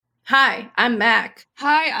Hi, I'm Mac.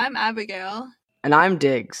 Hi, I'm Abigail. And I'm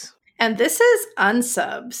Diggs. And this is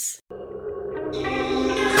Unsubs.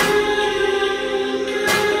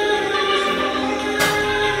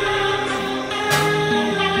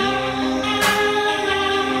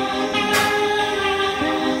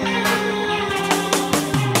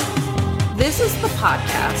 This is the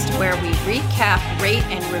podcast where we recap, rate,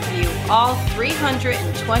 and review all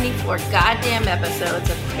 324 goddamn episodes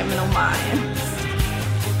of Criminal Minds.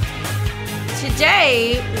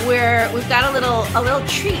 Today we've got a little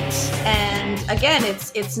treat, and again,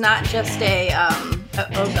 it's not just a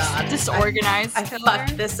disorganized I killer.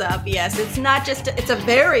 fucked this up. Yes, it's a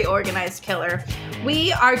very organized killer.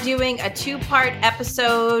 We are doing a 2-part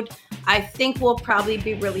episode. I think we'll probably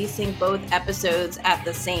be releasing both episodes at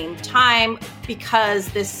the same time because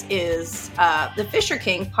this is The Fisher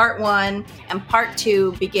King Part 1 and Part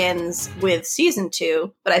 2 begins with Season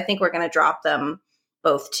 2, but I think we're going to drop them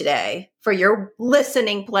both today for your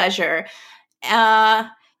listening pleasure. And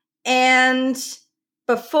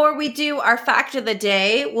before we do our fact of the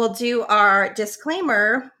day, we'll do our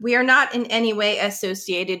disclaimer. We are not in any way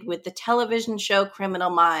associated with the television show Criminal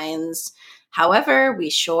Minds. However, we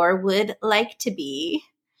sure would like to be.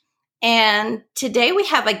 And today we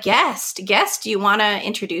have a guest. Guest, do you want to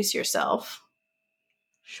introduce yourself?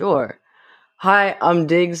 Sure. Hi, I'm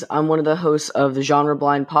Diggs. I'm one of the hosts of the Genre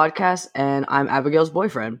Blind podcast, and I'm Abigail's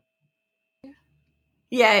boyfriend.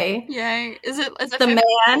 Yay. Yay. Is it the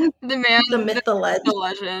man, the myth, the legend. The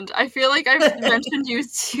legend. I feel like I've mentioned you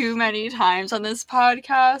too many times on this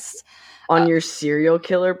podcast. On your serial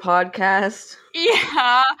killer podcast?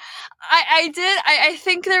 Yeah, I did. I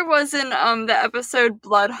think there was in the episode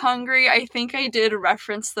Blood Hungry, I think I did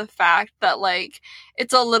reference the fact that, like,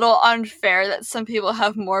 it's a little unfair that some people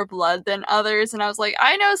have more blood than others, and I was like,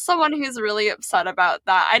 I know someone who's really upset about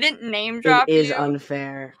that. I didn't name drop you. It is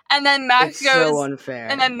unfair. And then Mac it's goes, so unfair.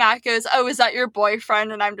 And then Mac goes, oh, is that your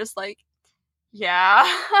boyfriend? And I'm just like, yeah.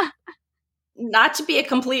 Not to be a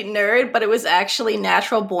complete nerd, but it was actually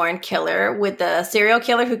Natural Born Killer with the serial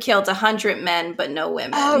killer who killed 100 men but no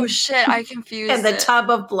women. Oh shit, I confused And the it.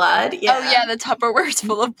 tub of blood. Yeah. Oh yeah, the Tupperware's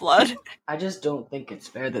full of blood. I just don't think it's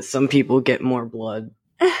fair that some people get more blood.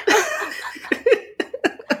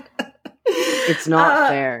 It's not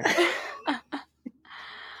fair.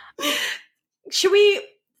 Should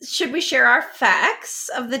we share our facts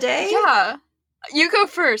of the day? Yeah. You go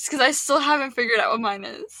first, because I still haven't figured out what mine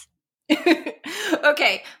is.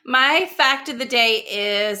 Okay, my fact of the day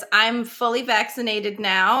is I'm fully vaccinated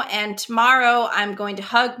now, and tomorrow I'm going to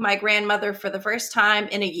hug my grandmother for the first time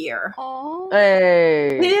in a year. Aww.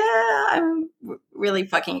 Hey. Yeah, I'm really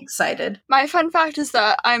fucking excited. My fun fact is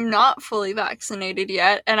that I'm not fully vaccinated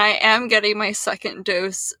yet, and I am getting my second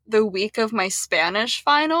dose the week of my Spanish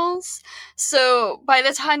finals. So by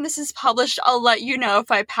the time this is published, I'll let you know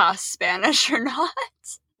if I pass Spanish or not.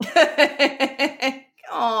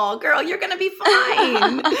 Oh, girl, you're gonna be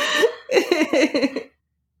fine.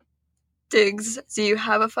 Diggs, do you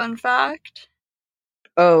have a fun fact?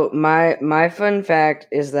 Oh, my fun fact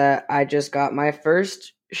is that I just got my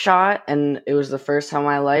first shot, and it was the first time in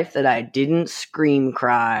my life that I didn't scream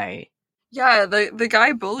cry. Yeah, the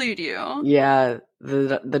guy bullied you. Yeah,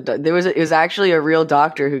 it was actually a real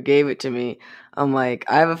doctor who gave it to me. I'm like,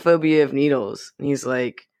 I have a phobia of needles, and he's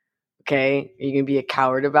like, okay, are you gonna be a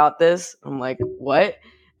coward about this? I'm like, what?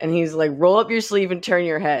 And he's like, roll up your sleeve and turn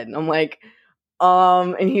your head. And I'm like,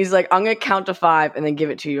 and he's like, I'm gonna count to 5 and then give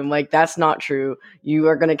it to you. I'm like, that's not true. You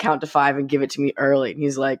are gonna count to 5 and give it to me early. And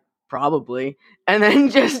he's like, probably. And then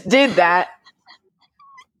just did that.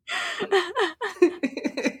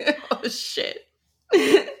 Oh shit.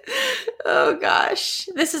 Oh gosh.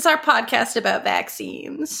 This is our podcast about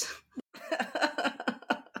vaccines.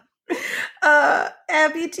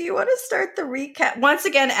 Abby, do you want to start the recap? Once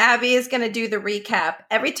again, Abby is going to do the recap.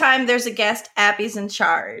 Every time there's a guest, Abby's in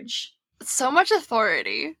charge. So much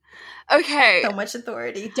authority. Okay. So much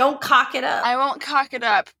authority. Don't cock it up. I won't cock it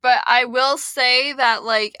up, but I will say that,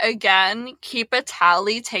 like, again, keep a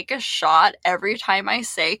tally, take a shot every time I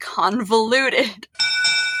say convoluted.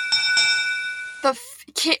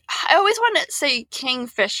 I always want to say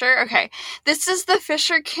Kingfisher. Okay, this is The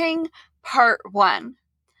Fisher King Part 1.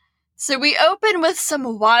 So we open with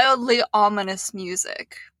some wildly ominous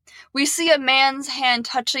music. We see a man's hand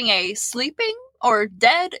touching a sleeping or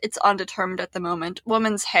dead, it's undetermined at the moment,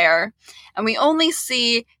 woman's hair, and we only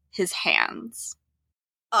see his hands.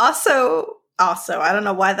 Also, I don't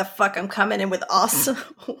know why the fuck I'm coming in with also.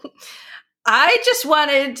 I just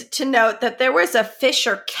wanted to note that there was a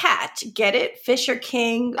Fisher cat. Get it? Fisher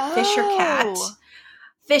King, Fisher cat.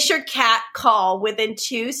 Fisher cat call within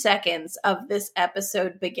 2 seconds of this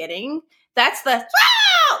episode beginning. That's the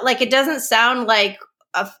like, it doesn't sound like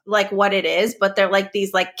what it is, but they're like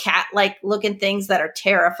these like cat like looking things that are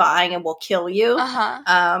terrifying and will kill you.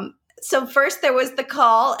 So first there was the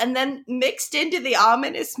call, and then mixed into the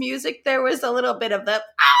ominous music there was a little bit of the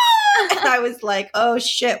and I was like, oh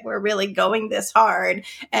shit, we're really going this hard,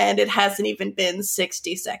 and it hasn't even been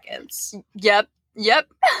 60 seconds. Yep.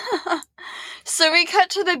 So we cut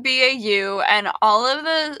to the BAU, and all of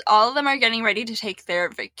them are getting ready to take their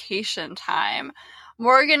vacation time.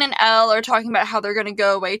 Morgan and Elle are talking about how they're going to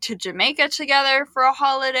go away to Jamaica together for a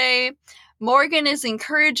holiday. Morgan is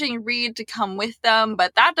encouraging Reed to come with them,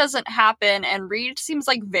 but that doesn't happen, and Reed seems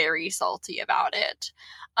like very salty about it.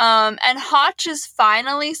 And Hotch is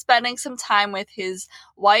finally spending some time with his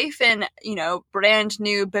wife and, brand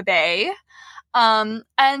new bebe. And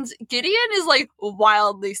Gideon is like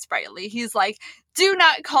wildly sprightly. He's like, do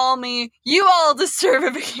not call me. You all deserve a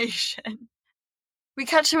vacation. We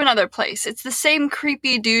cut to another place. It's the same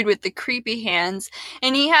creepy dude with the creepy hands,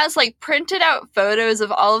 and he has like printed out photos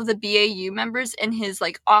of all of the BAU members in his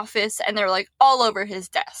like office, and they're like all over his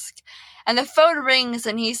desk. And the phone rings,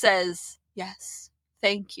 and he says, "Yes,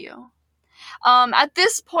 thank you." At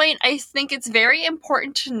this point, I think it's very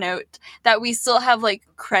important to note that we still have like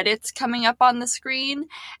credits coming up on the screen,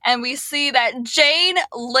 and we see that Jane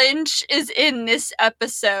Lynch is in this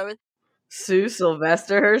episode. Sue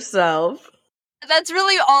Sylvester herself. That's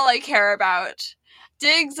really all I care about.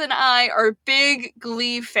 Diggs and I are big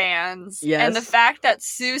Glee fans. Yes. And the fact that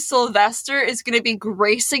Sue Sylvester is going to be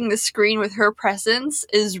gracing the screen with her presence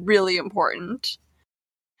is really important.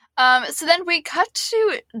 So then we cut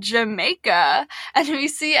to Jamaica, and we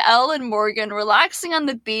see Elle and Morgan relaxing on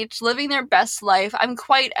the beach, living their best life. I'm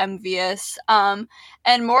quite envious. And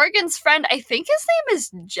Morgan's friend, I think his name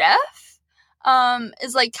is Jeff,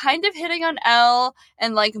 is like kind of hitting on Elle,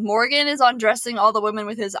 and like Morgan is undressing all the women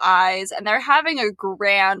with his eyes, and they're having a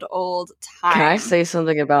grand old time. Can I say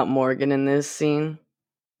something about Morgan in this scene?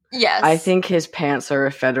 Yes. I think his pants are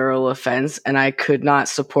a federal offense, and I could not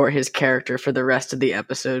support his character for the rest of the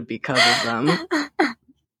episode because of them.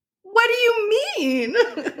 What do you mean?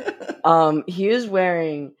 He is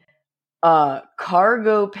wearing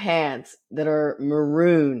cargo pants that are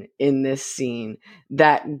maroon in this scene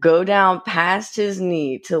that go down past his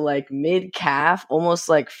knee to like mid-calf, almost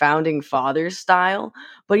like Founding Fathers style,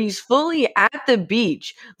 but he's fully at the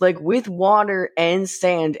beach, like with water and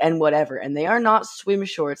sand and whatever, and they are not swim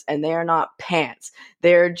shorts and they are not pants.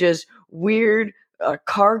 They're just weird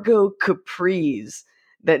cargo capris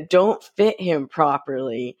that don't fit him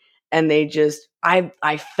properly, and they just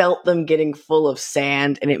I felt them getting full of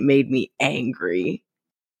sand, and it made me angry.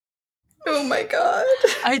 Oh my god.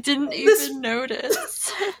 I didn't even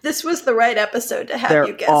notice. This was the right episode to have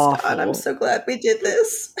you guest on. I'm so glad we did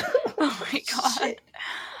this. Oh my god.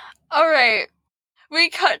 Alright. We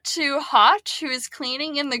cut to Hotch, who is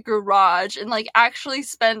cleaning in the garage and like actually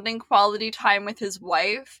spending quality time with his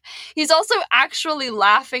wife. He's also actually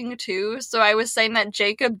laughing too, so I was saying that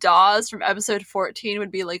Jacob Dawes from episode 14 would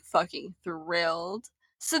be like fucking thrilled.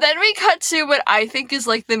 So then we cut to what I think is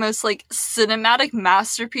like the most like cinematic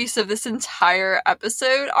masterpiece of this entire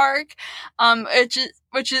episode arc,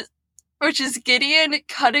 which is Gideon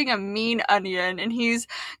cutting a mean onion, and he's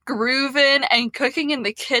grooving and cooking in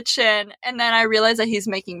the kitchen, and then I realized that he's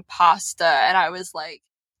making pasta, and I was like,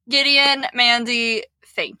 Gideon, Mandy,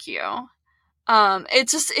 thank you.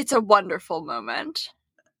 It's a wonderful moment.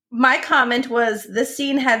 My comment was, this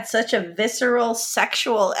scene had such a visceral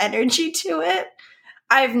sexual energy to it.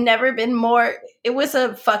 I've never been more, it was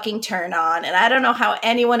a fucking turn on, and I don't know how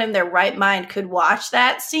anyone in their right mind could watch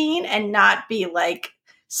that scene and not be like,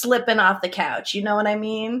 slipping off the couch, you know what I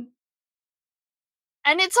mean?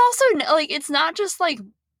 And it's also like, it's not just like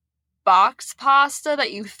box pasta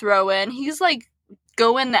that you throw in. He's like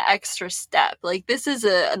going the extra step. Like, this is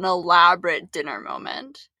an elaborate dinner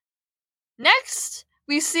moment. Next,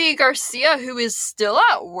 we see Garcia, who is still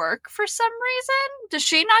at work for some reason. Does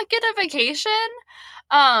she not get a vacation?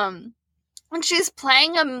 And she's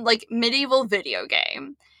playing a like medieval video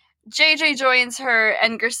game. JJ joins her,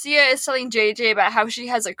 and Garcia is telling JJ about how she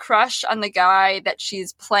has a crush on the guy that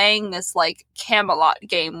she's playing this, like, Camelot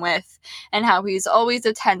game with, and how he's always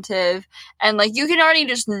attentive, and, like, you can already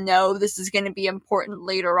just know this is going to be important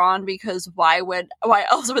later on, because why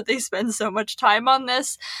else would they spend so much time on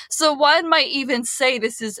this? So one might even say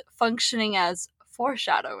this is functioning as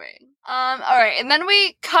foreshadowing. Alright, and then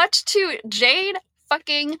we cut to Jane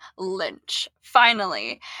fucking Lynch,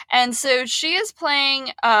 finally. And so she is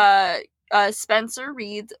playing Spencer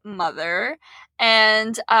Reed's mother,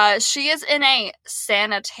 and she is in a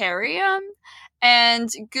sanitarium, and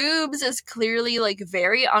Goobs is clearly like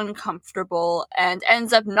very uncomfortable and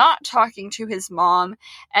ends up not talking to his mom,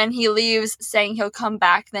 and he leaves saying he'll come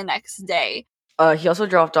back the next day. He also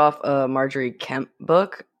dropped off a Marjorie Kemp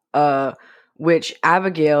book, which,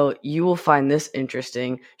 Abigail, you will find this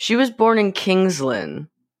interesting. She was born in Kingsland.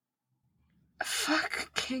 Fuck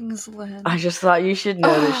Kingsland. I just thought you should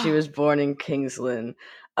know that she was born in Kingsland.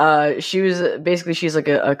 She's like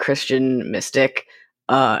a Christian mystic,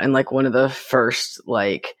 and like one of the first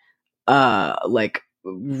like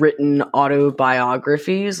written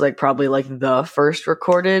autobiographies, like probably like the first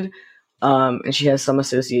recorded. And she has some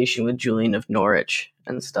association with Julian of Norwich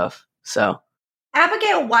and stuff. So,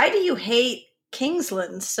 Abigail, why do you hate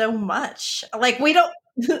Kingsland so much? Like, we don't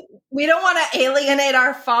want to alienate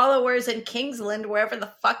our followers in Kingsland, wherever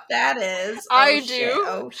the fuck that is. I do. Shit.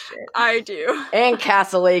 Oh shit. I do. And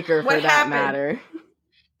Castleacre, for What that happened? matter.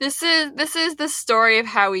 This is the story of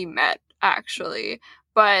how we met, actually.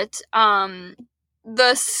 But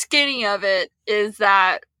the skinny of it is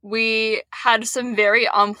that we had some very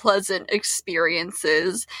unpleasant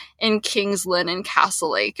experiences in Kingsland and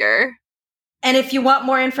Castleacre. And if you want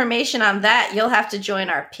more information on that, you'll have to join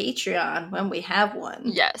our Patreon when we have one.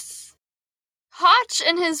 Yes. Hotch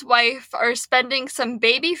and his wife are spending some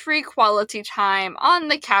baby-free quality time on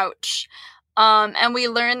the couch. And we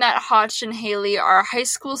learn that Hotch and Haley are high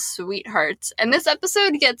school sweethearts. And this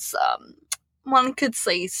episode gets, one could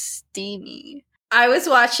say, steamy. I was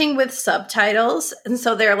watching with subtitles, and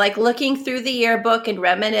so they're like looking through the yearbook and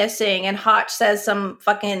reminiscing, and Hotch says some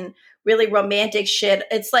fucking really romantic shit.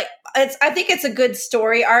 I think it's a good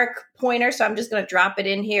story arc pointer, so I'm just going to drop it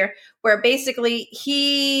in here, where basically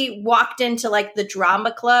he walked into like the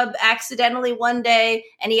drama club accidentally one day,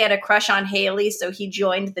 and he had a crush on Haley, so he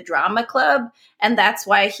joined the drama club, and that's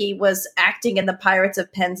why he was acting in the Pirates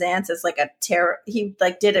of Penzance as like he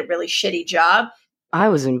like did a really shitty job. I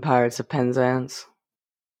was in Pirates of Penzance.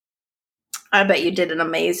 I bet you did an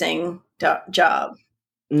amazing job.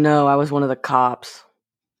 No, I was one of the cops.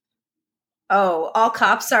 Oh, all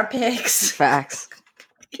cops are pigs. Facts.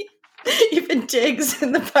 Even Diggs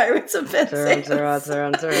in the Pirates of Penzance.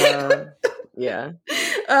 Yeah.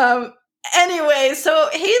 Anyway, so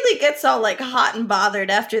Haley gets all like hot and bothered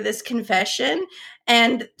after this confession,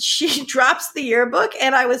 and she drops the yearbook,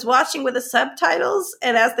 and I was watching with the subtitles,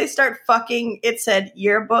 and as they start fucking, it said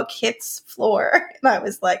yearbook hits floor, and I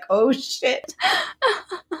was like, oh shit.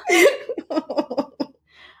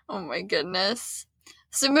 Oh my goodness.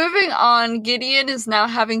 So moving on, Gideon is now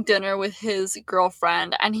having dinner with his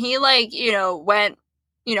girlfriend, and he went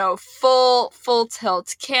full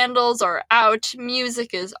tilt. Candles are out,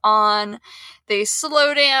 music is on, they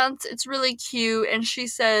slow dance, it's really cute, and she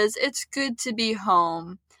says, it's good to be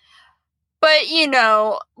home. But,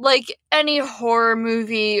 like any horror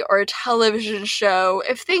movie or television show,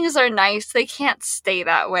 if things are nice, they can't stay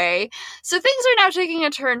that way. So things are now taking a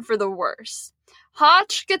turn for the worse.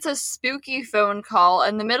 Hotch gets a spooky phone call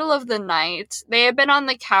in the middle of the night. They have been on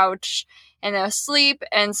the couch and they're asleep,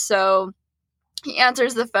 and so he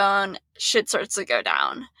answers the phone, shit starts to go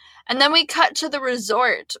down. And then we cut to the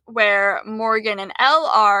resort where Morgan and Elle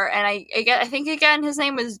are, and I think again his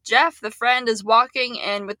name was Jeff, the friend, is walking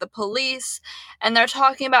in with the police, and they're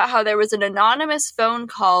talking about how there was an anonymous phone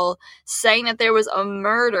call saying that there was a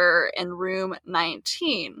murder in room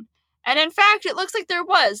 19. And in fact, it looks like there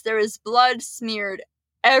was. There is blood smeared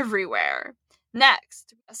everywhere.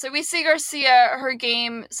 Next. So we see Garcia, her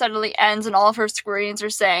game suddenly ends and all of her screens are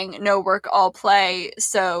saying no work, all play.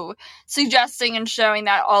 So suggesting and showing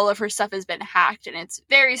that all of her stuff has been hacked, and it's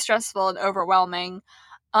very stressful and overwhelming.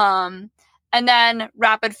 And then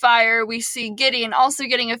rapid fire, we see Gideon also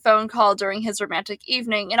getting a phone call during his romantic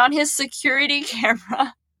evening, and on his security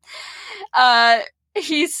camera,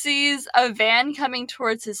 he sees a van coming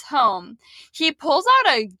towards his home. He pulls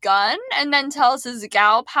out a gun and then tells his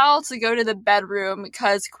gal pal to go to the bedroom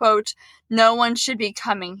because, quote, no one should be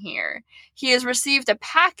coming here. He has received a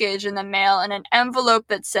package in the mail in an envelope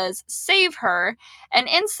that says, save her, and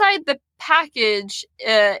inside the package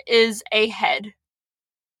is a head.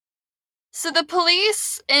 So the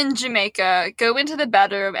police in Jamaica go into the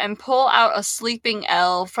bedroom and pull out a sleeping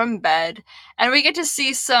Elle from bed, and we get to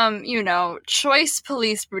see some, choice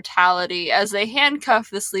police brutality as they handcuff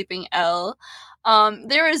the sleeping Elle.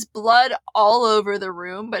 There is blood all over the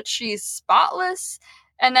room, but she's spotless,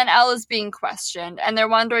 and then Elle is being questioned, and they're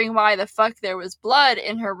wondering why the fuck there was blood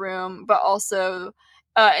in her room, but also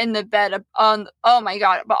in the bed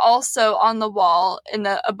but also on the wall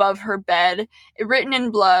above her bed, written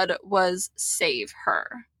in blood was save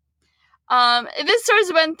her. This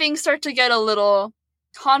is when things start to get a little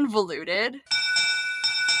convoluted.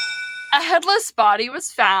 A headless body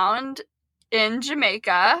was found in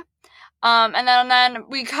Jamaica. And then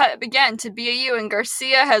we cut again to BAU, and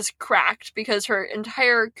Garcia has cracked because her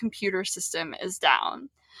entire computer system is down.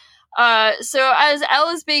 So as Elle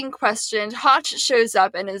is being questioned, Hotch shows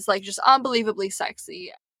up and is like just unbelievably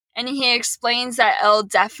sexy. And he explains that Elle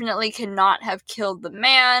definitely cannot have killed the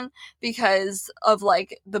man because of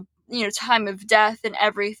like the time of death and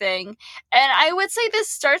everything. And I would say this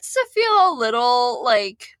starts to feel a little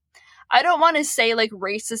like, I don't want to say like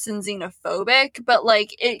racist and xenophobic, but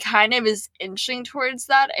like it kind of is inching towards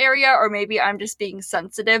that area, or maybe I'm just being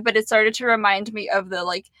sensitive, but it started to remind me of the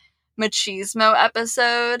like machismo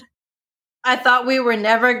episode. I thought we were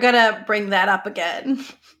never gonna bring that up again.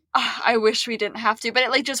 I wish we didn't have to, but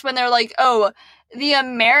like just when they're like, oh, the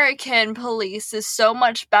American police is so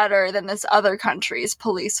much better than this other country's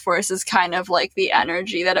police force, is kind of like the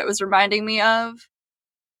energy that it was reminding me of.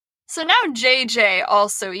 So now JJ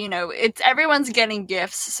also, it's everyone's getting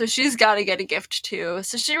gifts, so she's got to get a gift too.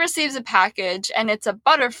 So she receives a package, and it's a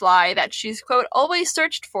butterfly that she's, quote, always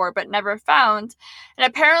searched for but never found. And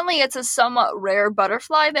apparently it's a somewhat rare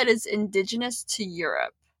butterfly that is indigenous to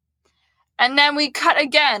Europe. And then we cut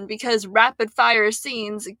again, because rapid fire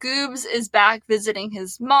scenes, Goobs is back visiting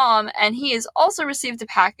his mom, and he has also received a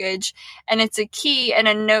package, and it's a key and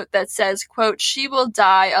a note that says, quote, "She will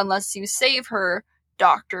die unless you save her,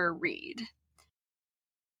 Dr. Reed."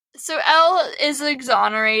 So Elle is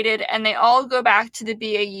exonerated, and they all go back to the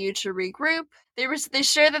BAU to regroup. They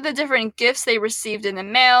share the different gifts they received in the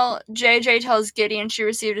mail. JJ tells Gideon she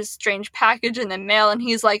received a strange package in the mail, and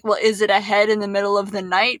he's like, well, is it a head in the middle of the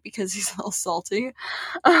night? Because he's a little salty.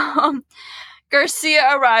 Garcia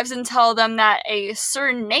arrives and tells them that a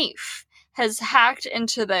Sir Naif has hacked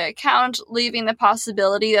into the account, leaving the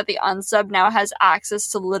possibility that the unsub now has access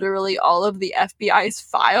to literally all of the FBI's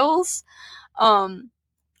files,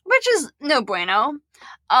 which is no bueno.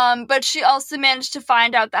 But she also managed to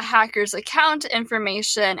find out the hacker's account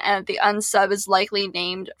information, and the unsub is likely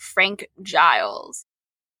named Frank Giles.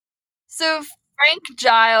 So Frank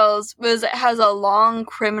Giles has a long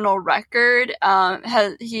criminal record.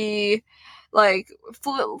 He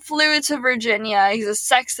flew to Virginia. He's a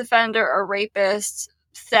sex offender, a rapist,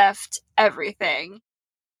 theft, everything.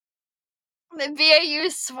 The BAU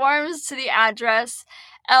swarms to the address.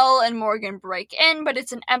 Elle and Morgan break in, but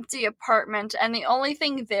it's an empty apartment, and the only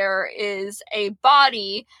thing there is a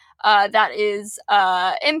body that is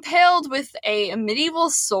impaled with a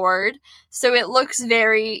medieval sword, so it looks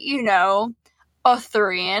very,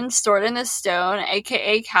 Arthurian, stored in the stone,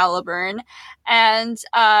 aka Caliburn. And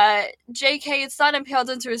JK, it's not impaled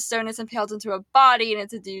into a stone, it's impaled into a body, and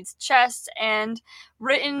it's a dude's chest, and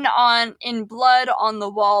written in blood on the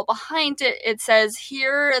wall behind it, it says,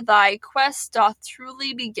 "Here thy quest doth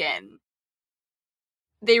truly begin."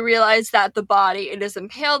 They realize that the body it is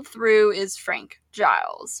impaled through is Frank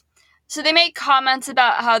Giles. So they make comments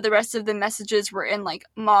about how the rest of the messages were in,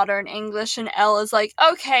 modern English, and Elle is like,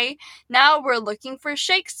 okay, now we're looking for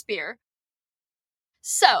Shakespeare.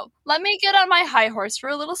 So, let me get on my high horse for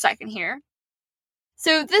a little second here.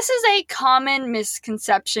 So this is a common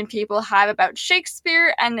misconception people have about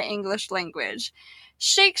Shakespeare and the English language.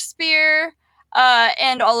 Shakespeare,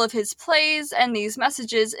 and all of his plays and these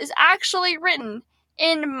messages is actually written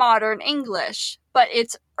in modern English, but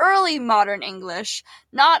it's early modern English,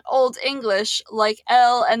 not Old English like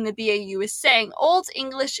Elle and the BAU is saying. Old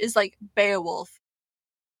English is like Beowulf.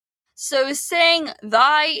 So saying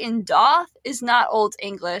thy in doth is not Old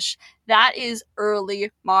English, that is early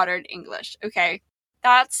modern English, okay?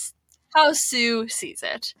 That's how Sue sees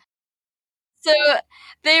it. So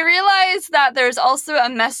they realize that there's also a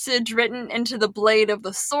message written into the blade of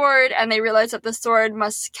the sword, and they realize that the sword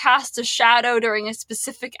must cast a shadow during a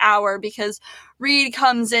specific hour because Reed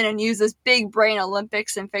comes in and uses big brain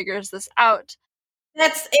Olympics and figures this out.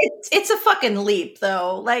 It's a fucking leap,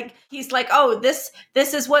 though. He's like, oh, this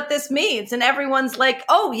is what this means, and everyone's like,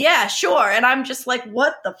 oh yeah, sure, and I'm just like,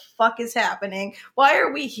 what the fuck is happening? Why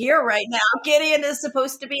are we here right now? Gideon is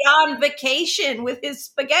supposed to be on vacation with his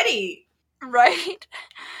spaghetti. Right?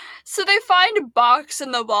 So they find a box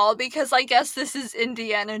in the wall because I guess this is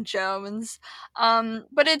Indiana Jones.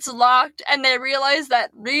 But it's locked, and they realize that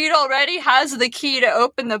Reed already has the key to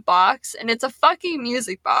open the box, and it's a fucking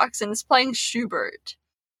music box, and it's playing Schubert.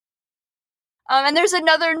 And there's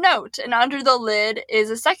another note, and under the lid is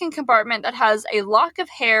a second compartment that has a lock of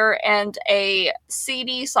hair and a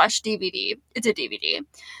CD/DVD. It's a DVD.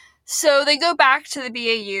 So they go back to the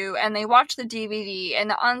BAU and they watch the DVD, and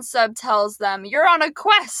the unsub tells them, "You're on a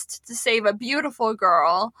quest to save a beautiful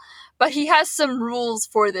girl," but he has some rules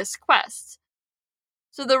for this quest.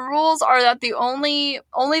 So the rules are that only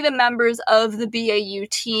the members of the BAU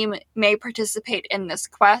team may participate in this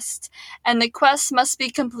quest, and the quest must be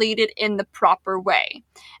completed in the proper way.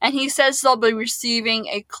 And he says they'll be receiving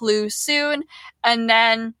a clue soon, and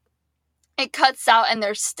then it cuts out and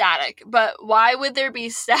there's static. But why would there be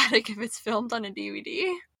static if it's filmed on a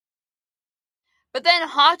DVD? But then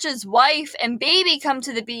Hotch's wife and baby come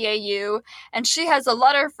to the BAU, and she has a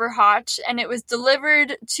letter for Hotch, and it was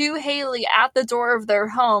delivered to Haley at the door of their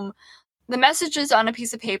home. The message is on a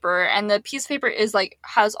piece of paper, and the piece of paper is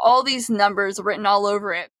has all these numbers written all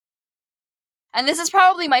over it. And this is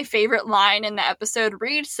probably my favorite line in the episode.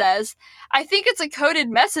 Reed says, "I think it's a coded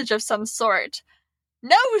message of some sort."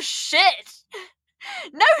 No shit!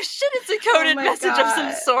 No shit, it's a coded message of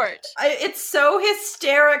some sort. It's so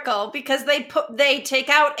hysterical because they take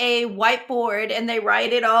out a whiteboard and they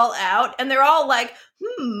write it all out, and they're all like,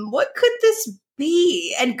 what could this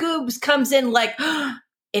be? And Goobs comes in like,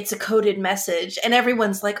 it's a coded message. And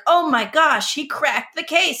everyone's like, oh my gosh, he cracked the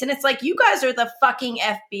case. And it's like, you guys are the fucking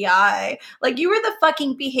FBI. Like, you were the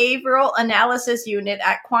fucking behavioral analysis unit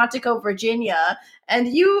at Quantico, Virginia. And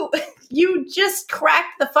you just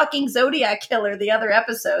cracked the fucking Zodiac killer the other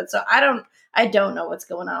episode. So I don't know what's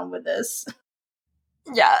going on with this.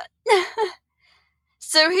 Yeah.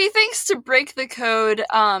 So he thinks to break the code,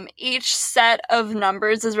 each set of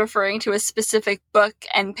numbers is referring to a specific book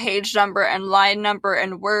and page number and line number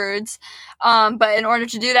and words. But in order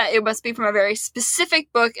to do that, it must be from a very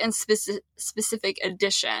specific book and specific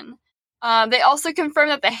edition. They also confirm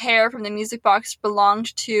that the hair from the music box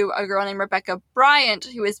belonged to a girl named Rebecca Bryant,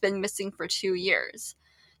 who has been missing for 2 years.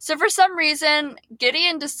 So for some reason,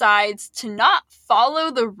 Gideon decides to not follow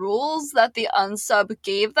the rules that the unsub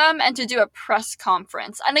gave them and to do a press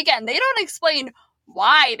conference. And again, they don't explain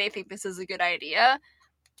why they think this is a good idea.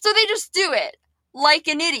 So they just do it, like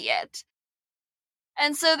an idiot.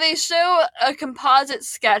 And so they show a composite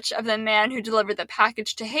sketch of the man who delivered the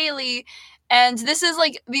package to Haley. And this is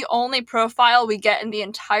the only profile we get in the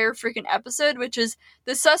entire freaking episode, which is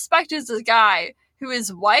the suspect is a guy who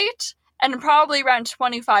is white and probably around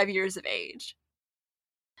 25 years of age.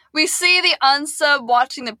 We see the unsub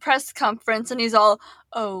watching the press conference, and he's all,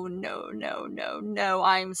 "Oh, no,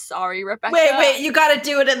 I'm sorry, Rebecca." Wait, you gotta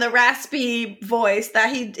do it in the raspy voice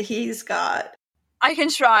that he's got. I can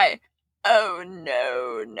try. "Oh,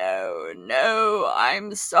 no,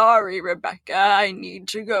 I'm sorry, Rebecca. I need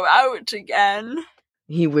to go out again."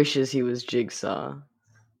 He wishes he was Jigsaw.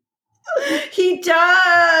 He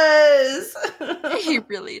does! He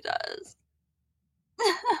really does.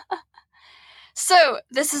 So,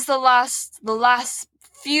 this is the last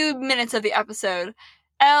few minutes of the episode.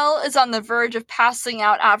 Elle is on the verge of passing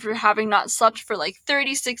out after having not slept for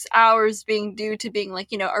 36 hours, being due to being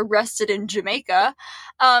arrested in Jamaica.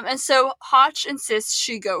 And so Hotch insists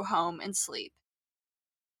she go home and sleep.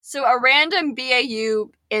 So a random BAU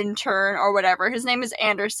intern or whatever, his name is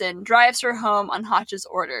Anderson, drives her home on Hotch's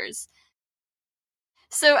orders.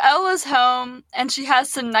 So Elle is home, and she has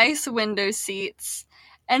some nice window seats,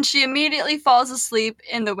 and she immediately falls asleep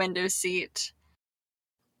in the window seat.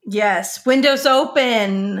 Yes, windows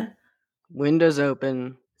open. Windows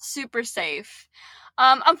open. Super safe.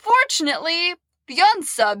 Unfortunately, the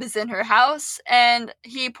unsub is in her house, and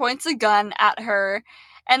he points a gun at her,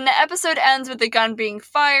 and the episode ends with the gun being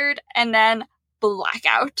fired, and then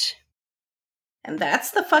blackout. And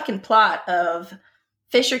that's the fucking plot of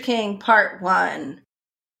Fisher King Part 1.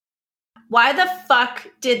 Why the fuck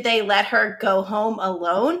did they let her go home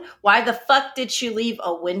alone? Why the fuck did she leave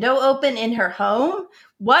a window open in her home?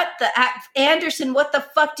 Anderson, what the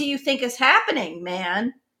fuck do you think is happening,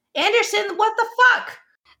 man? Anderson, what the fuck?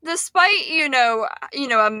 Despite,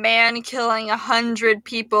 a man killing 100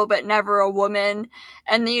 people but never a woman,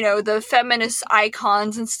 and, the feminist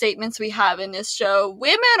icons and statements we have in this show,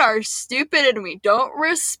 women are stupid and we don't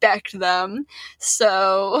respect them.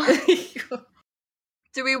 So,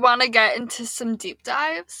 do we want to get into some deep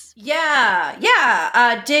dives?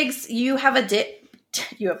 Yeah. Diggs, you have a Diggs,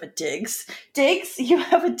 you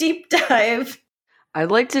have a deep dive.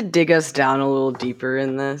 I'd like to dig us down a little deeper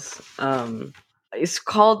in this. It's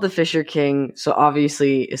called The Fisher King, so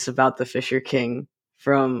obviously it's about the Fisher King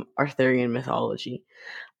from Arthurian mythology.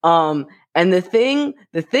 And the thing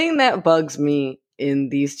that bugs me in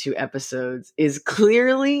these 2 episodes is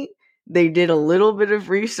clearly they did a little bit of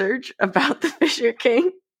research about the Fisher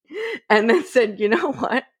King and then said, you know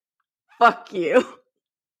what? Fuck you.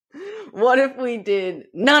 What if we did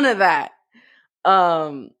none of that?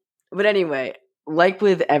 But anyway, like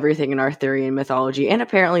with everything in Arthurian mythology, and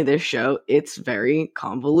apparently this show, it's very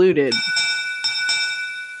convoluted.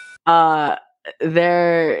 So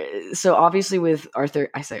obviously with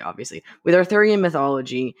Arthurian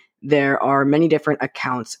mythology, there are many different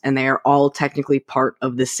accounts, and they are all technically part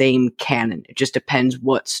of the same canon. It just depends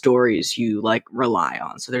what stories you like rely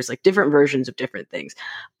on. So there's like different versions of different things.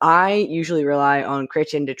 I usually rely on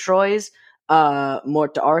Chrétien de Troyes,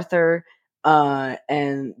 Morte d'Arthur,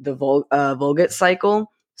 and the Vulgate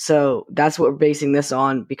cycle. So that's what we're basing this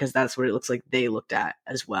on, because that's what it looks like they looked at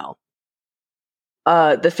as well.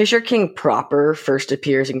 The Fisher King proper first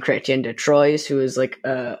appears in Chrétien de Troyes, who is like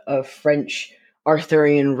a French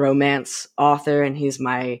Arthurian romance author, and he's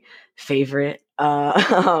my favorite.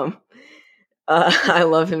 I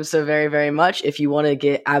love him so very, very much. If you want to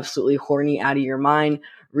get absolutely horny out of your mind,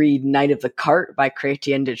 read Knight of the Cart by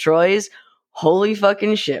Chrétien de Troyes. Holy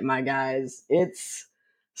fucking shit, my guys. It's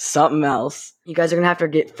something else. You guys are gonna have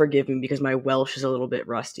to forgive me because my Welsh is a little bit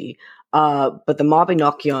rusty. But the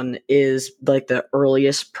Mabinogion is like the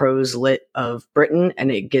earliest prose lit of Britain,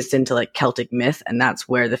 and it gets into like Celtic myth, and that's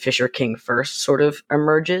where the Fisher King first sort of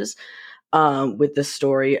emerges, with the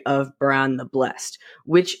story of Bran the Blessed,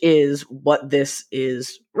 which is what this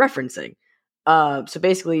is referencing. So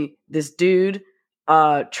basically, this dude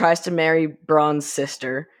tries to marry Bran's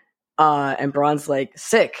sister, and Bran's like,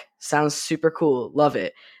 sick, sounds super cool, love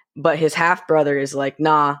it. But his half brother is like,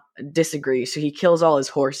 nah, disagree. So he kills all his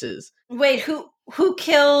horses. Wait, who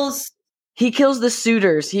kills? He kills the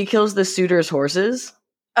suitors. He kills the suitors' horses.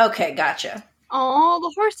 Okay, gotcha. Oh,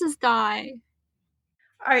 the horses die.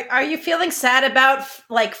 Are you feeling sad about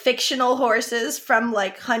like fictional horses from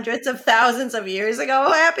like hundreds of thousands of years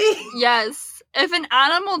ago, Happy? Yes. If an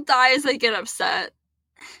animal dies, I get upset.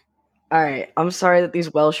 All right, I'm sorry that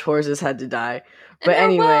these Welsh horses had to die. But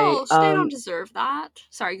And anyway, Welsh. They don't deserve that.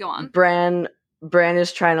 Sorry, go on. Bran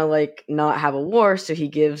is trying to like not have a war, so he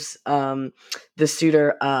gives the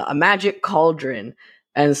suitor a magic cauldron,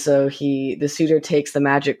 and so the suitor takes the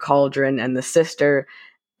magic cauldron and the sister,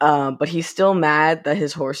 but he's still mad that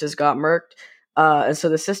his horses got murked, and so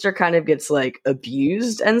the sister kind of gets like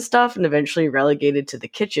abused and stuff, and eventually relegated to the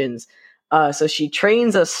kitchens. So she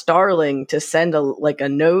trains a starling to send a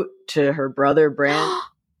note to her brother Bran.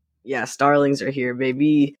 Yeah, starlings are here,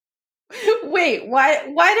 baby. Wait, why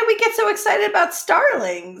did we get so excited about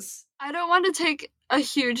starlings? I don't want to take a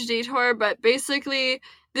huge detour, but basically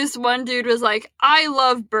this one dude was like, I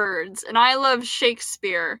love birds and I love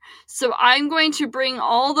Shakespeare, so I'm going to bring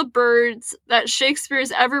all the birds that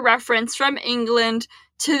Shakespeare's ever referenced from England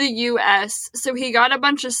to the US. So he got a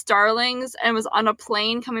bunch of starlings and was on a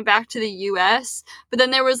plane coming back to the US, but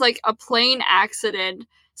then there was like a plane accident.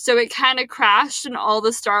 So it kind of crashed and all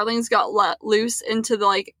the starlings got let loose into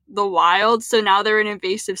the wild. So now they're an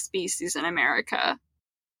invasive species in America.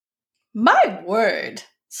 My word.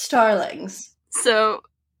 Starlings. So,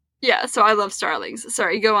 yeah, so I love starlings.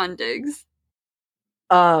 Sorry, go on, Diggs.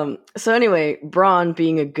 So anyway, Bronn,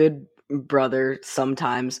 being a good brother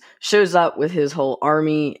sometimes, shows up with his whole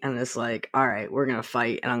army and is like, all right, we're gonna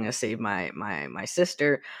fight and I'm gonna save my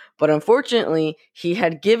sister. But unfortunately, he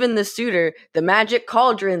had given the suitor the magic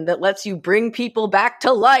cauldron that lets you bring people back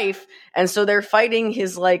to life, and so they're fighting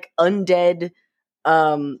his like undead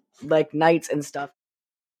like knights and stuff.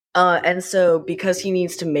 And so because he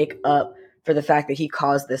needs to make up for the fact that he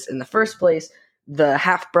caused this in the first place, the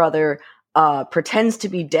half brother pretends to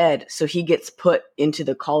be dead, so he gets put into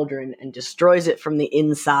the cauldron and destroys it from the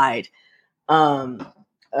inside,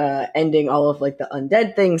 ending all of like the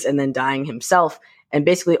undead things and then dying himself. And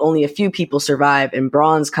basically only a few people survive, and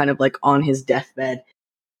Bronn's kind of like on his deathbed,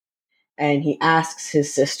 and he asks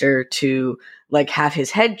his sister to like have his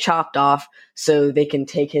head chopped off so they can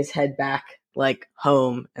take his head back like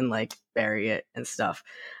home and like bury it and stuff.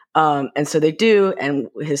 And so they do, and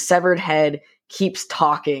his severed head keeps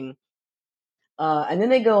talking. And then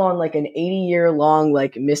they go on like an 80-year long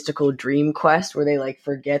like mystical dream quest where they like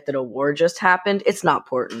forget that a war just happened. It's not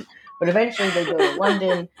important. But eventually they go to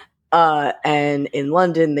London, and in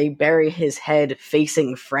London they bury his head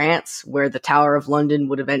facing France, where the Tower of London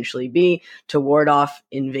would eventually be, to ward off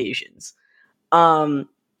invasions. And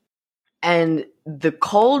the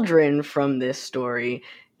cauldron from this story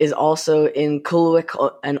is also in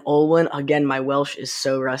Culhwch and Olwen. Again, my Welsh is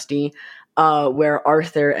so rusty. Where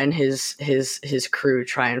Arthur and his crew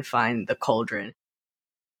try and find the cauldron.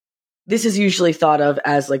 This is usually thought of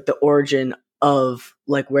as like the origin of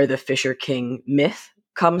like where the Fisher King myth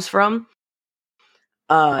comes from.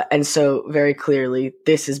 And so very clearly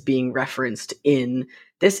this is being referenced in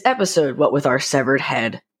this episode, what with our severed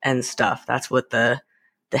head and stuff. That's what the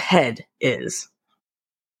head is.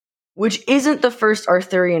 which isn't the first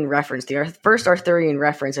Arthurian reference. The first Arthurian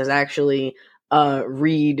reference is actually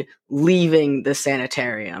Reed leaving the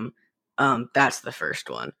sanitarium. That's the first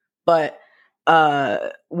one. But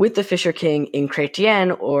with the Fisher King in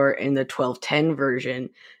Chrétien, or in the 1210 version,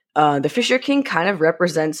 the Fisher King kind of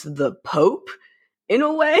represents the Pope in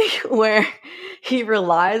a way, where he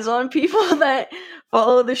relies on people that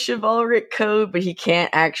follow the chivalric code, but he can't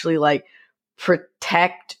actually like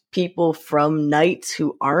protect people from knights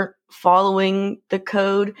who aren't following the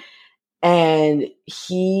code. And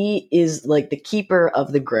he is like the keeper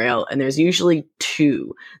of the Grail, and there's usually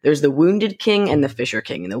two. There's the Wounded King and the Fisher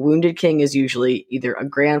King, and the Wounded King is usually either a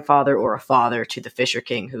grandfather or a father to the Fisher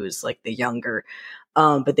King, who is like the younger.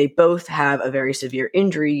 But they both have a very severe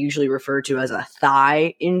injury, usually referred to as a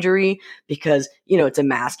thigh injury, because, you know, it's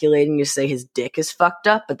emasculating to say his dick is fucked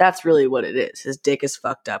up, but that's really what it is. His dick is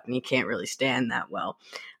fucked up and he can't really stand that well.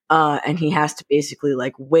 And he has to basically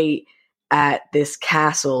like wait at this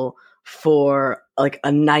castle for like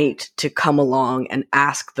a knight to come along and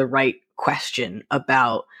ask the right question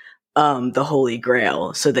about the Holy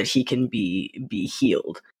Grail so that he can be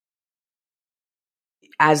healed.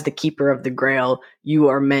 As the keeper of the Grail, you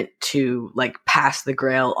are meant to like pass the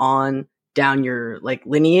Grail on down your like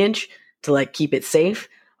lineage to like keep it safe.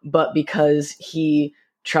 But because he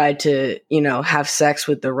tried to, you know, have sex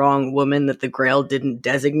with the wrong woman that the Grail didn't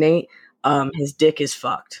designate, his dick is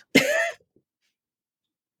fucked.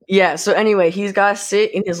 Yeah, so anyway, he's got to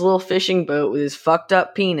sit in his little fishing boat with his fucked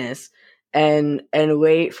up penis and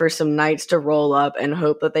wait for some knights to roll up and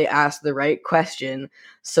hope that they ask the right question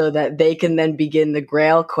so that they can then begin the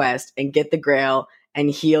Grail quest and get the Grail and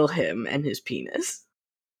heal him and his penis.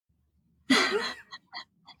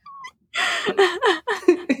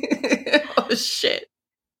 Oh shit.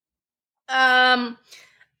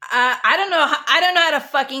 I don't know. I don't know how to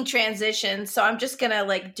fucking transition, so I'm just gonna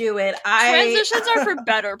like do it. Transitions are for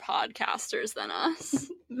better podcasters than us.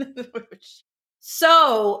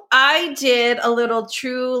 So I did a little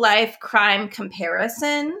true life crime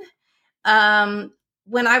comparison.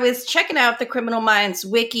 When I was checking out the Criminal Minds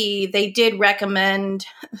wiki, they did recommend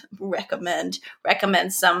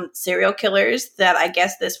some serial killers that I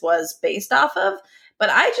guess this was based off of. But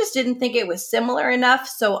I just didn't think it was similar enough,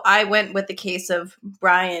 so I went with the case of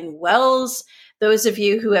Brian Wells. Those of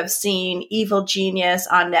you who have seen Evil Genius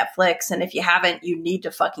on Netflix, and if you haven't, you need to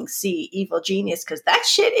fucking see Evil Genius, because that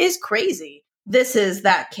shit is crazy. This is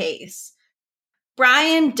that case.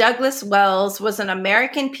 Brian Douglas Wells was an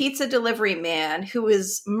American pizza delivery man who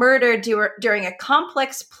was murdered during a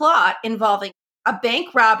complex plot involving a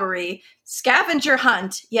bank robbery, scavenger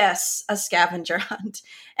hunt, yes, a scavenger hunt,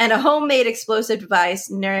 and a homemade explosive device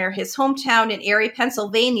near his hometown in Erie,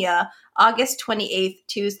 Pennsylvania, August 28th,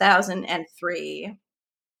 2003.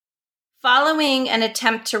 Following an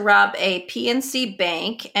attempt to rob a PNC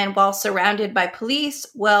bank, and while surrounded by police,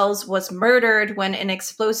 Wells was murdered when an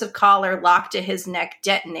explosive collar locked to his neck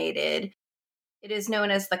detonated. It is known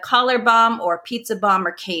as the collar bomb or pizza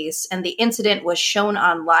bomber case, and the incident was shown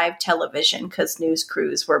on live television because news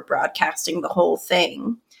crews were broadcasting the whole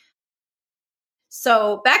thing.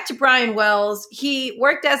 So back to Brian Wells. He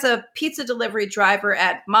worked as a pizza delivery driver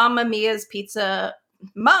at Mamma Mia Pizzeria.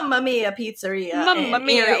 Mamma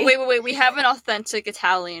Mia. Wait. We have an authentic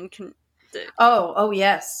Italian. Oh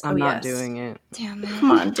yes. I'm not doing it. Damn it. Come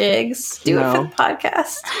on, Diggs. Do it for the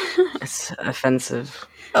podcast. It's offensive.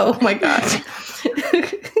 Oh my God.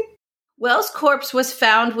 Wells' corpse was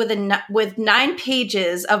found with 9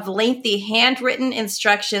 pages of lengthy handwritten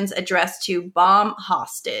instructions addressed to bomb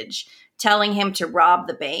hostage, telling him to rob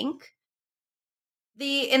the bank.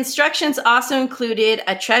 The instructions also included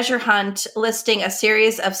a treasure hunt listing a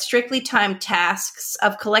series of strictly timed tasks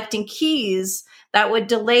of collecting keys that would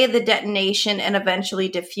delay the detonation and eventually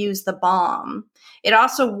defuse the bomb. It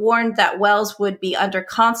also warned that Wells would be under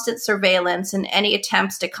constant surveillance and any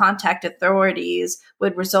attempts to contact authorities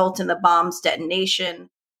would result in the bomb's detonation.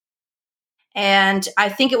 And I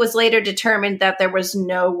think it was later determined that there was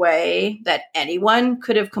no way that anyone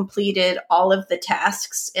could have completed all of the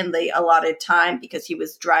tasks in the allotted time because he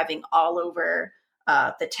was driving all over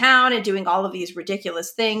the town and doing all of these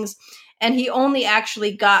ridiculous things. And he only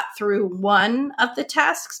actually got through one of the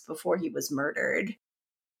tasks before he was murdered.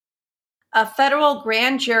 A federal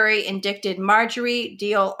grand jury indicted Marjorie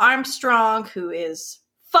Deal Armstrong, who is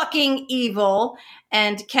fucking evil,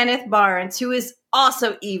 and Kenneth Barnes, who is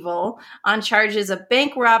also evil, on charges of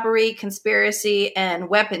bank robbery, conspiracy, and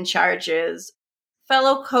weapon charges.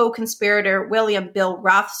 Fellow co-conspirator William Bill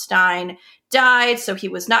Rothstein died, so he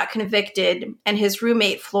was not convicted, and his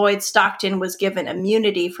roommate Floyd Stockton was given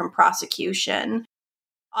immunity from prosecution.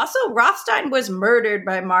 Also, Rothstein was murdered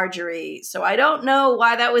by Marjorie, so I don't know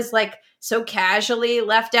why that was like so casually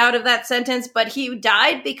left out of that sentence, but he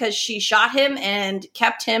died because she shot him and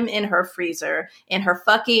kept him in her freezer in her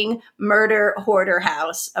fucking murder hoarder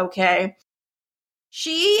house, okay?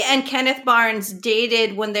 She and Kenneth Barnes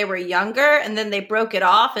dated when they were younger, and then they broke it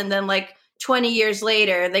off, and then like 20 years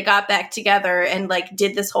later they got back together and like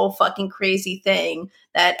did this whole fucking crazy thing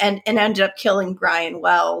that and ended up killing Brian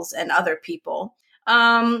Wells and other people.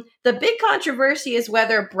 The big controversy is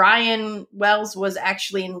whether Brian Wells was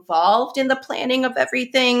actually involved in the planning of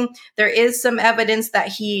everything. There is some evidence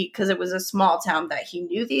that because it was a small town, that he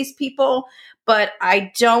knew these people, but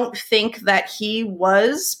I don't think that he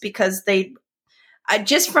was, because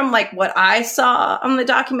just from like what I saw on the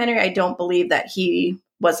documentary, I don't believe that he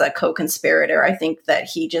was a co-conspirator. I think that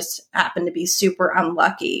he just happened to be super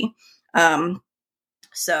unlucky.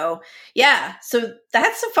 So that's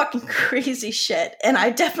some fucking crazy shit. And I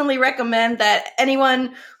definitely recommend that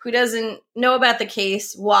anyone who doesn't know about the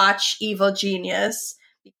case watch Evil Genius.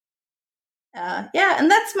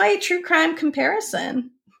 And that's my true crime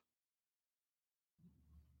comparison.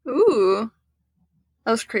 Ooh,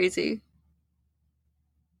 that was crazy.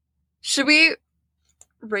 Should we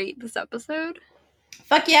rate this episode?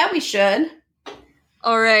 Fuck yeah, we should.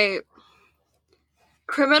 All right.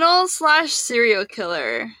 Criminal / serial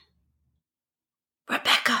killer.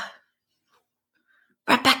 Rebecca,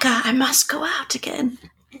 I must go out again.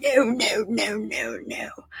 No.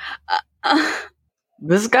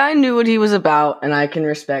 This guy knew what he was about, and I can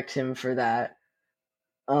respect him for that.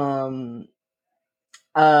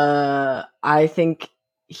 I think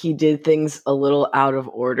he did things a little out of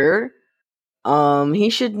order. He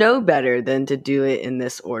should know better than to do it in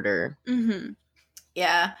this order. Mm-hmm.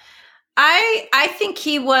 Yeah. I think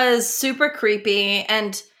he was super creepy,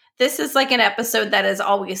 and this is like an episode that has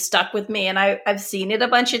always stuck with me, and I've seen it a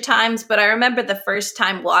bunch of times, but I remember the first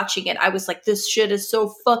time watching it, I was like, this shit is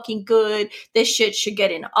so fucking good. This shit should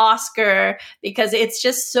get an Oscar, because it's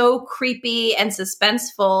just so creepy and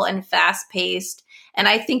suspenseful and fast-paced. And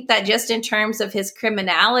I think that just in terms of his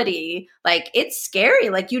criminality, like, it's scary.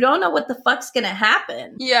 Like, you don't know what the fuck's gonna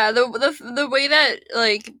happen. Yeah, the way that,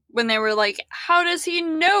 like, when they were like, how does he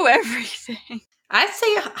know everything? I'd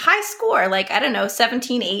say a high score, like, I don't know,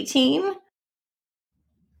 17, 18.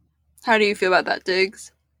 How do you feel about that,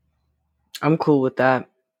 Diggs? I'm cool with that.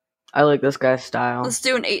 I like this guy's style. Let's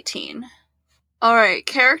do an 18. Alright,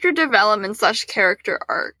 character development / character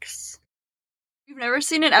arcs. We've never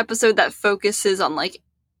seen an episode that focuses on, like,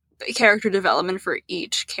 character development for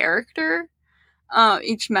each character,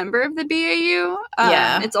 each member of the BAU.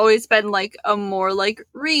 It's always been, like, a more, like,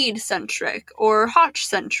 Reed-centric or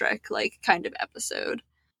Hotch-centric, like, kind of episode.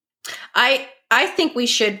 I think we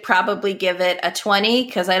should probably give it a 20,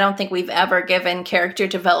 because I don't think we've ever given character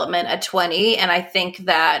development a 20, and I think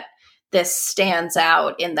that this stands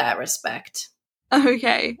out in that respect.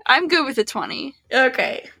 Okay, I'm good with a 20.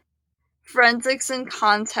 Okay. Forensics and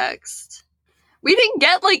context. We didn't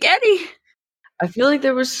get, like, any. I feel like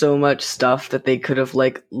there was so much stuff that they could have,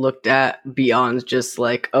 like, looked at beyond just,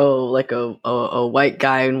 like, oh, like a white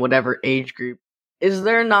guy in whatever age group. Is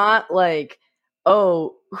there not, like,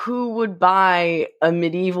 oh, who would buy a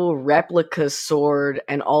medieval replica sword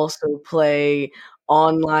and also play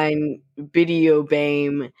online video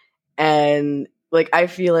game? And, like, I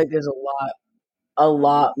feel like there's a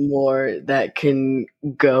lot more that can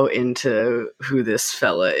go into who this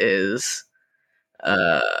fella is.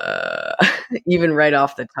 Even right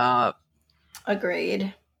off the top.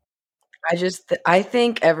 Agreed. I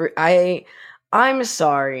think I'm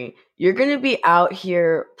sorry. You're gonna be out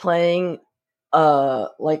here playing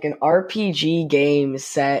like an RPG game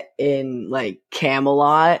set in like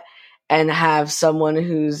Camelot and have someone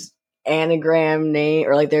whose anagram name,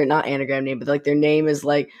 or like they're not anagram name, but like their name is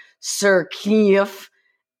like Sir Keith,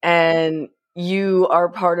 and you are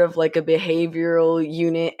part of like a behavioral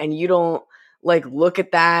unit, and you don't like look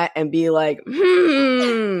at that and be like,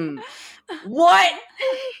 what?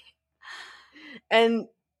 And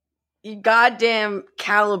you goddamn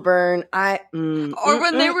Caliburn, or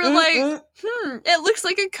when they were like, it looks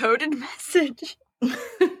like a coded message.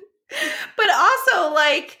 But also,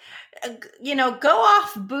 like, you know, go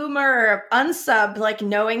off boomer unsub, like,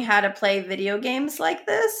 knowing how to play video games like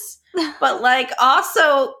this. But, like,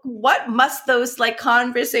 also, what must those, like,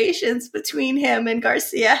 conversations between him and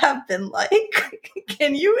Garcia have been like?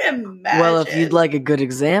 Can you imagine? Well, if you'd like a good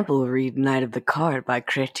example, read Night of the Card by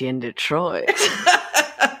Chrétien de Troyes.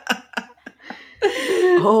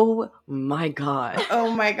 Oh my god.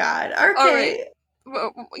 Oh my god. Okay. All right.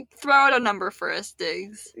 Well, throw out a number for us,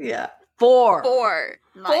 Diggs. Yeah. 4. 4.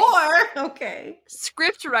 Nice. 4? Okay.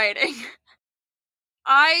 Script writing.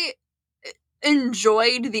 I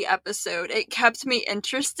enjoyed the episode. It kept me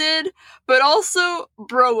interested, but also,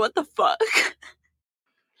 bro, what the fuck?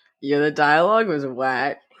 Yeah, the dialogue was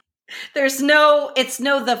whack. It's no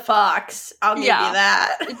the fox. I'll give you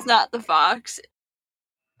that. It's not the fox.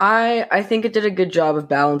 I think it did a good job of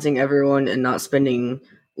balancing everyone and not spending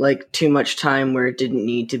like too much time where it didn't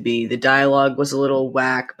need to be. The dialogue was a little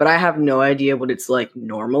whack, but I have no idea what it's like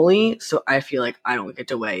normally, so I feel like I don't get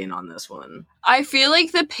to weigh in on this one. I feel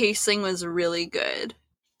like the pacing was really good.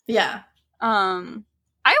 Yeah. I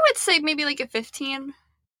would say maybe like a 15.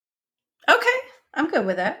 Okay. I'm good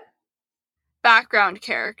with that. Background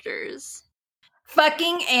characters.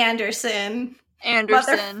 Fucking Anderson.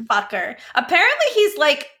 Anderson. Motherfucker. Apparently he's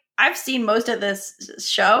like, I've seen most of this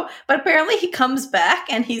show, but apparently he comes back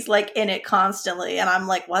and he's like in it constantly. And I'm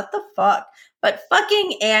like, what the fuck? But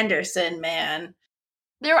fucking Anderson, man.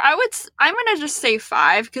 I'm gonna just say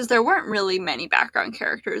 5 because there weren't really many background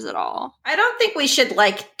characters at all. I don't think we should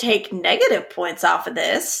like take negative points off of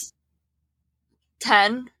this.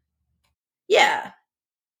 10. Yeah.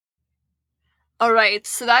 All right,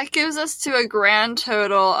 so that gives us to a grand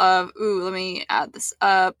total of, let me add this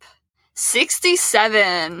up,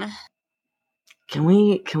 67. Can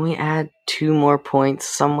we add 2 more points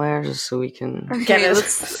somewhere just so we can get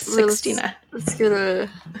let's 69. Let's go to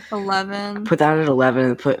 11. Put that at 11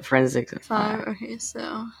 and put forensics at 5. 5. Okay,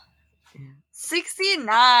 so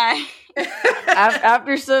 69.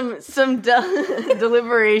 After some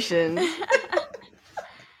deliberations,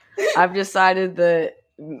 I've decided that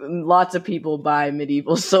lots of people buy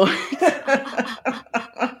medieval swords.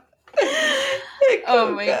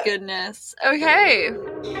 Oh my goodness. Okay.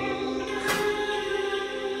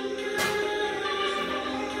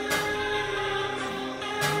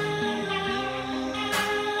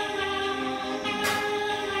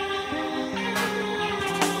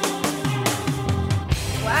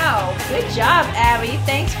 Wow, good job, Abby.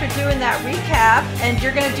 Thanks for doing that recap. And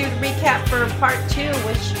you're going to do the recap for part 2,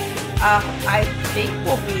 which I think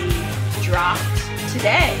will be dropped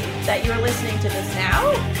today that you're listening to this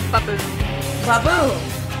now. Baboon.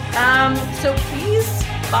 So please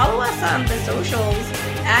follow us on the socials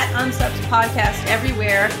at Unsubs Podcast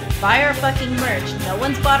everywhere. Buy our fucking merch. No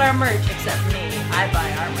one's bought our merch except me. I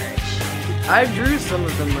buy our merch. I drew some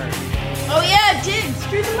of the merch. Oh yeah, Diggs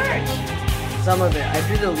drew the merch. Some of it. I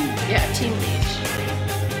drew the lead. Yeah, Team Leash.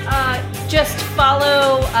 Just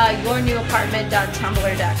follow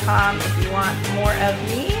yournewapartment.tumblr.com if you want more of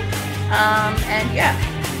me. And yeah.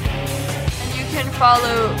 And you can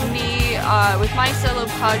follow me with my solo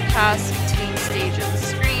podcast, Between Stage and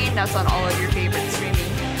Screen. That's on all of your favorite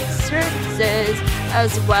streaming services,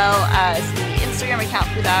 as well as the Instagram account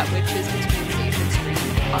for that, which is Between Stage and Screen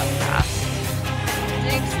Podcast.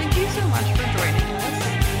 Thanks, thank you so much for joining us.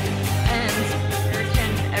 And where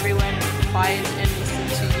can everyone find and listen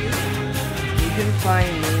to you? You can find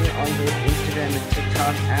me on both Instagram and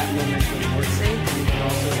TikTok at MomentumForSafe, and you can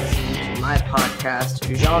also listen to my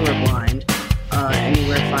podcast, Genre Blind,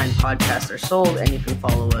 anywhere fine podcasts are sold, and you can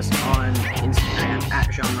follow us on Instagram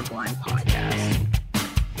at Genre Blind Podcast.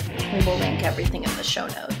 We will link everything in the show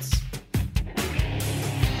notes.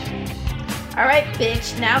 All right,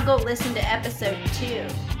 bitch. Now go listen to episode 2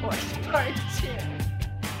 or part 2.